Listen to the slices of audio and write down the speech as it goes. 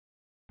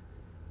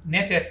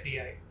Net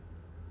FDI,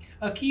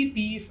 a key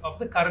piece of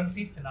the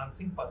currency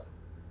financing puzzle.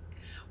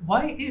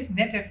 Why is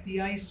net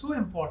FDI so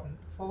important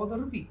for the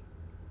rupee?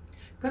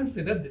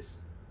 Consider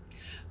this.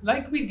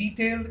 Like we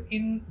detailed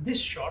in this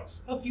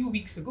shorts a few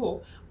weeks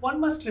ago, one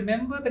must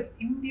remember that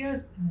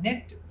India's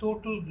net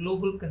total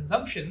global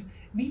consumption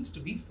needs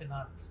to be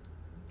financed.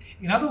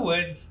 In other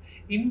words,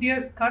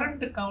 India's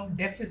current account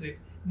deficit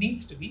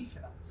needs to be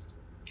financed.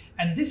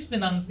 And this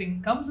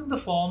financing comes in the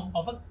form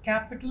of a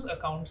capital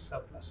account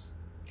surplus.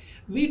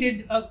 We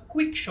did a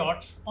quick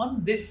shorts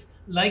on this,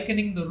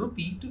 likening the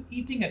rupee to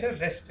eating at a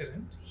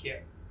restaurant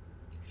here.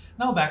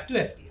 Now back to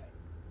FDI.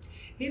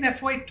 In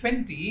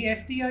FY20,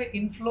 FDI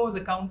inflows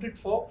accounted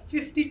for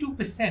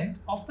 52%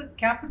 of the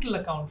capital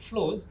account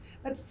flows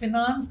that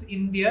financed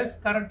India's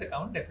current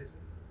account deficit.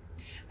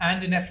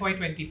 And in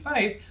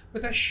FY25,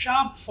 with a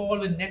sharp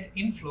fall in net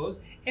inflows,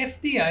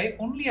 FDI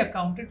only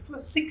accounted for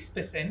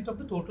 6% of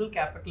the total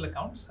capital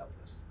account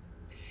surplus.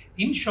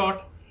 In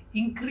short,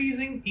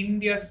 increasing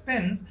India's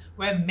spends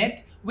were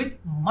met with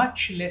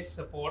much less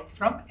support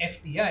from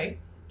FDI,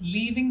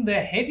 leaving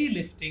the heavy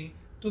lifting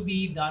to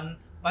be done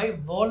by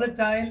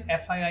volatile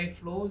FII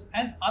flows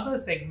and other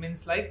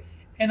segments like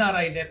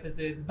NRI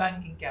deposits,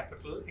 banking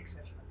capital,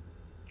 etc.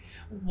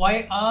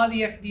 Why are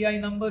the FDI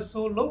numbers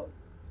so low?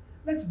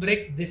 Let's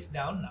break this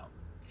down now.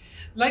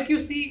 Like you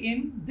see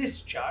in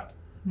this chart,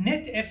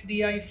 net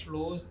FDI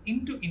flows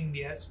into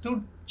India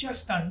stood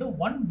just under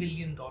 $1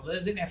 billion in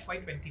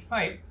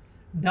FY25,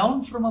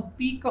 down from a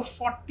peak of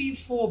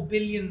 $44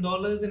 billion in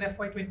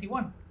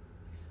FY21.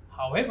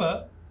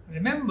 However,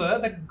 remember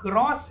that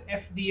gross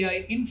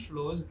FDI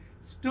inflows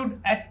stood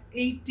at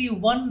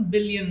 $81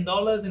 billion in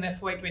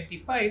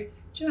FY25,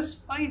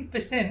 just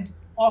 5%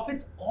 of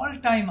its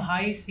all-time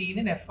high seen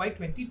in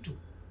FY22.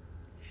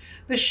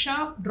 The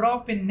sharp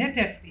drop in net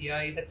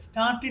FDI that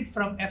started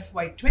from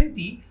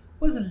FY20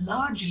 was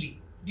largely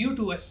due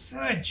to a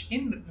surge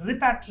in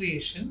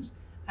repatriations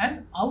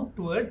and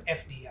outward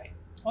FDI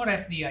or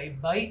FDI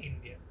by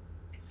India.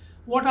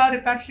 What are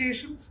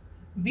repatriations?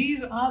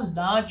 These are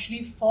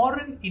largely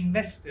foreign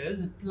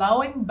investors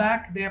plowing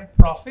back their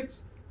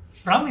profits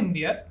from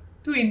India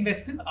to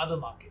invest in other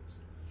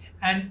markets.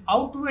 And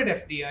outward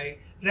FDI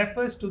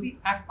refers to the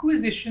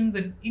acquisitions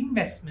and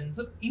investments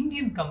of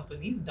Indian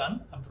companies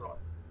done abroad.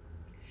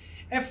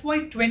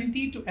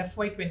 FY20 to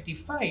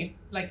FY25,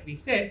 like we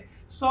said,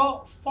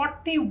 saw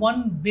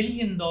 $41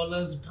 billion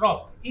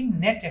drop in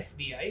net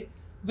FDI,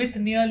 with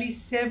nearly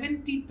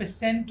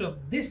 70%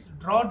 of this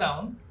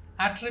drawdown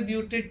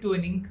attributed to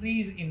an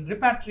increase in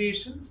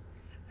repatriations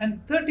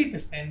and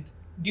 30%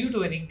 due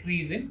to an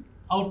increase in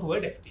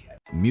outward FDI.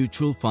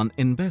 Mutual fund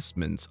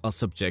investments are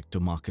subject to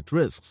market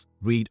risks.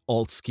 Read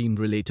all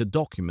scheme-related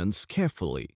documents carefully.